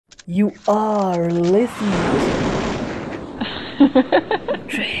You are listening to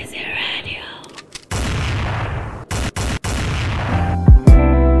Tracy Radio.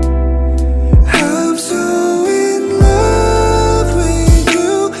 I'm so in love with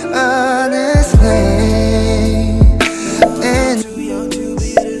you, honestly. And too young to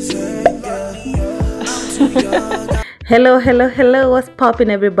be deserved, I'm too young. Hello, what's poppin',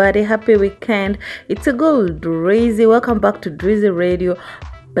 everybody? Happy weekend. It's a good Drizzy. Welcome back to Drizzy Radio.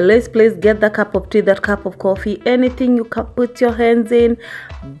 Please get that cup of tea, that cup of coffee, anything you can put your hands in.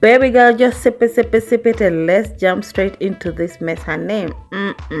 Baby girl, just sip it, and let's jump straight into this mess. Her name,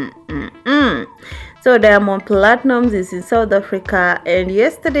 So Diamond Platinumz is in South Africa, and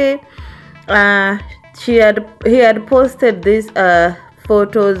yesterday, he had posted these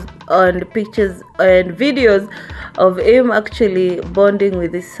photos and pictures and videos of him actually bonding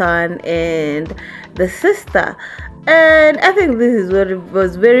with his son and the sister. And I think this is what it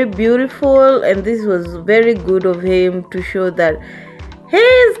was very beautiful, and this was very good of him to show that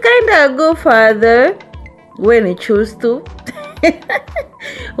he's kind of a good father when he chooses to.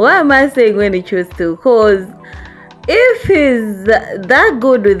 Why am I saying when he chooses to? Because if he's that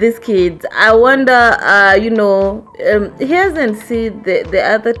good with his kids, I wonder, he hasn't seen the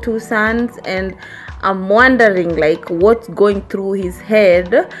other two sons, and I'm wondering like what's going through his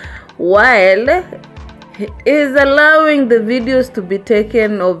head while is allowing the videos to be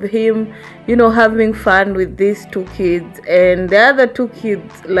taken of him, having fun with these two kids, and the other two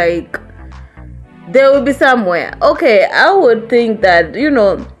kids, like, they will be somewhere. Okay, I would think that,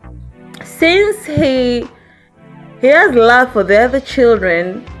 since he has love for the other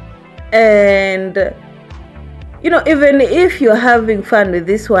children, and even if you're having fun with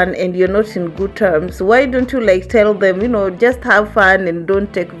this one and you're not in good terms, why don't you like tell them, just have fun and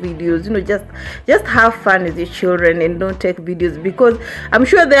don't take videos, just have fun with your children and don't take videos, because I'm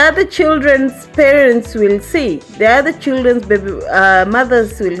sure the other children's parents will see, the other children's baby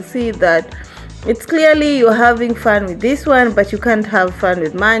mothers will see that it's clearly you're having fun with this one, but you can't have fun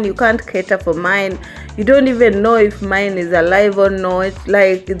with mine. You can't cater for mine. You don't even know if mine is alive or not.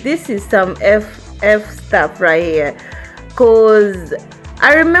 Like, this is some F stuff right here. Cause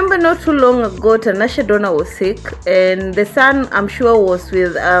I remember not too long ago, Tanasha Donna was sick, and the son, I'm sure, was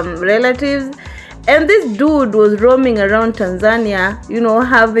with relatives. And this dude was roaming around Tanzania,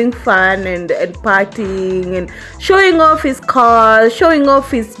 having fun and partying and showing off his cars, showing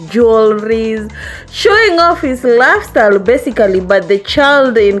off his jewelries, showing off his lifestyle basically. But the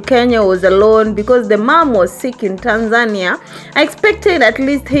child in Kenya was alone because the mom was sick in Tanzania. I expected at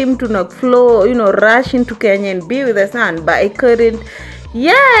least him to not rush into Kenya and be with the son, but I couldn't.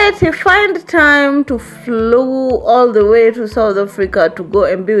 Yet he find time to flew all the way to South Africa to go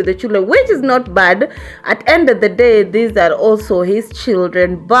and be with the children, which is not bad. At the end of the day, these are also his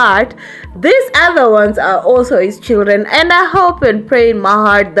children, but these other ones are also his children. And I hope and pray in my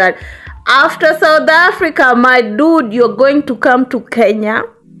heart that after South Africa, my dude, you're going to come to Kenya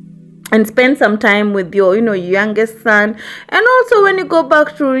and spend some time with your youngest son. And also when you go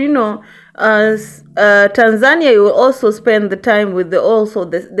back to Tanzania, you will also spend the time with the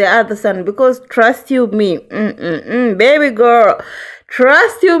other son, because trust you me, baby girl,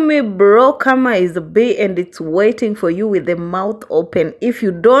 trust you me, bro, karma is a bee and it's waiting for you with the mouth open if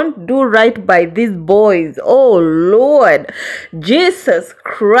you don't do right by these boys. Oh Lord Jesus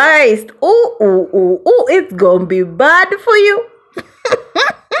Christ, it's gonna be bad for you.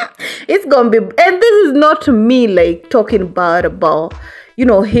 It's gonna be, and this is not me like talking bad about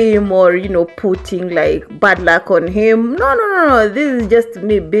him or putting like bad luck on him. No, this is just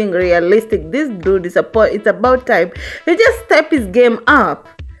me being realistic. This dude is it's about time he just step his game up.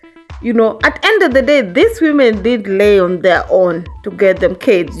 At the end of the day, these women did lay on their own to get them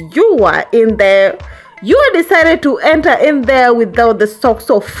kids. You were in there, you decided to enter in there without the socks,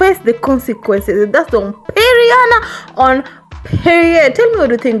 so face the consequences. That's on Periana on period. Tell me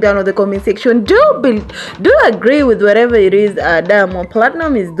what you think down in the comment section. Do you agree with whatever it is Diamond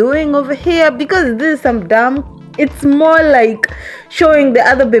Platinum is doing over here? Because this is some dumb. It's more like showing the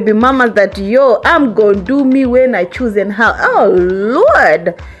other baby mamas that, I'm gonna do me when I choose and how. Oh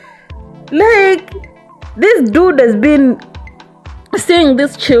Lord, like, this dude has been seeing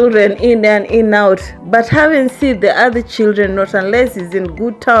these children in and in out, but haven't seen the other children, not unless he's in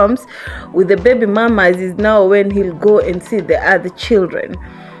good terms with the baby mamas, is now when he'll go and see the other children.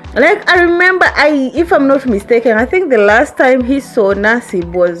 Like, I remember, if I'm not mistaken, I think the last time he saw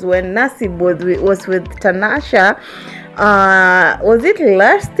Naseeb was when Naseeb was with Tanasha. Was it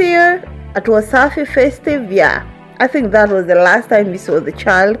last year at Wasafi Festive? Yeah, I think that was the last time he saw the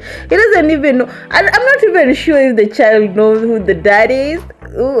child. He doesn't even know. I'm not even sure if the child knows who the dad is.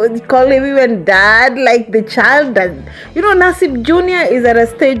 Call him even dad, like the child does. You know, Naseeb Jr. is at a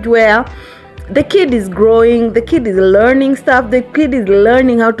stage where the kid is growing, the kid is learning stuff, the kid is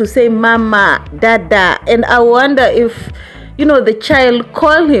learning how to say mama, dada. And I wonder if, you know, the child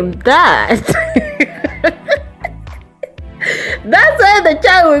call him that. That's why the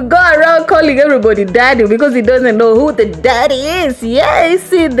child will go around calling everybody daddy, because he doesn't know who the daddy is. Yeah, you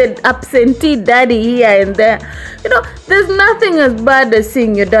see the absentee daddy here and there. You know, there's nothing as bad as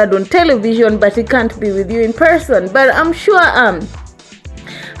seeing your dad on television, but he can't be with you in person. But I'm sure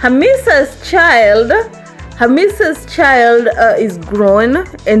Hamisa's child is grown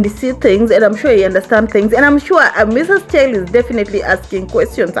and he sees things, and I'm sure he understands things, and I'm sure Hamisa's child is definitely asking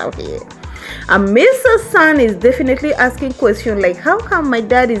questions out here. Hamisa's son is definitely asking questions like, how come my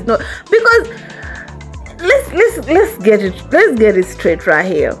dad is not? Because let's get it straight right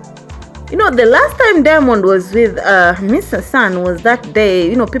here. You know, the last time Diamond was with Hamisa's son was that day.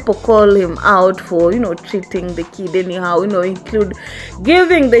 You know, people call him out for, you know, treating the kid anyhow, you know, include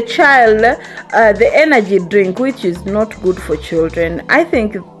giving the child the energy drink, which is not good for children. I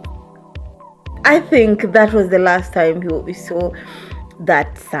think that was the last time we saw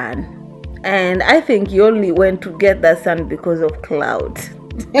that son. And I think he only went to get that son because of clout.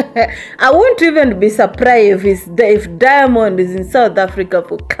 I won't even be surprised if Diamond is in South Africa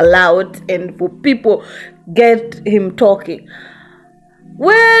for clout and for people get him talking.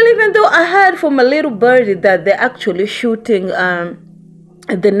 Well, even though I heard from a little birdie that they're actually shooting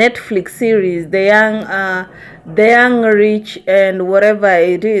the Netflix series, the young rich and whatever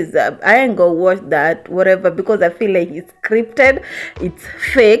it is, I ain't gonna watch that whatever, because I feel like it's scripted, it's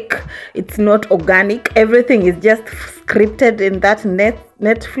fake, it's not organic. Everything is just scripted in that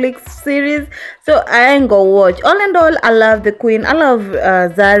Netflix series, so I ain't gonna watch. All in all, I love the queen, I love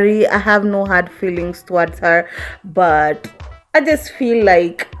Zari. I have no hard feelings towards her, but I just feel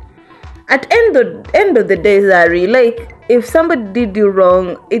like at end of the day, Zari, like, if somebody did you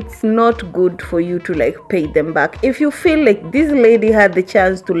wrong, it's not good for you to like pay them back. If you feel like this lady had the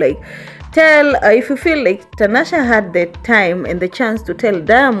chance to like tell, if you feel like Tanasha had the time and the chance to tell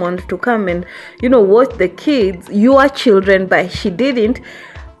Diamond to come and, you know, watch the kids, your children, but she didn't,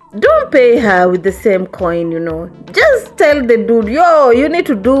 don't pay her with the same coin, you know. Just tell the dude, yo, you need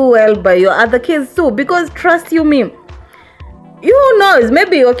to do well by your other kids too, because trust you me, who knows,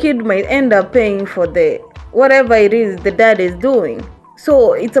 maybe your kid might end up paying for the whatever it is the dad is doing.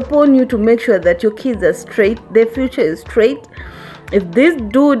 So it's upon you to make sure that your kids are straight, their future is straight. If this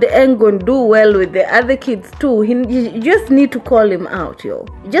dude ain't gonna do well with the other kids too, you just need to call him out, yo.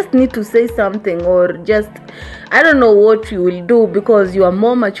 You just need to say something, or just, I don't know what you will do, because you are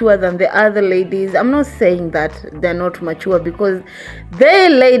more mature than the other ladies. I'm not saying that they're not mature, because they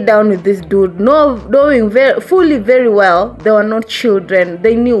laid down with this dude knowing very well they were not children.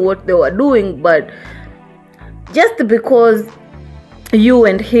 They knew what they were doing, but just because you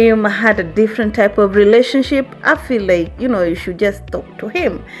and him had a different type of relationship, I feel like, you know, you should just talk to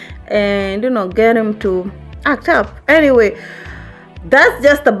him and, you know, get him to act up. Anyway, that's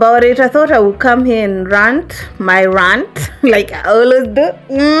just about it. I thought I would come here and rant like I always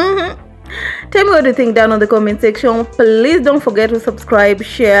do. Tell me what you think down on the comment section. Please don't forget to subscribe,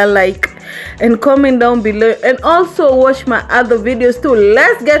 share, like, and comment down below, and also watch my other videos too.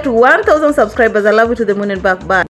 Let's get to 1,000 subscribers. I love you to the moon and back. Bye.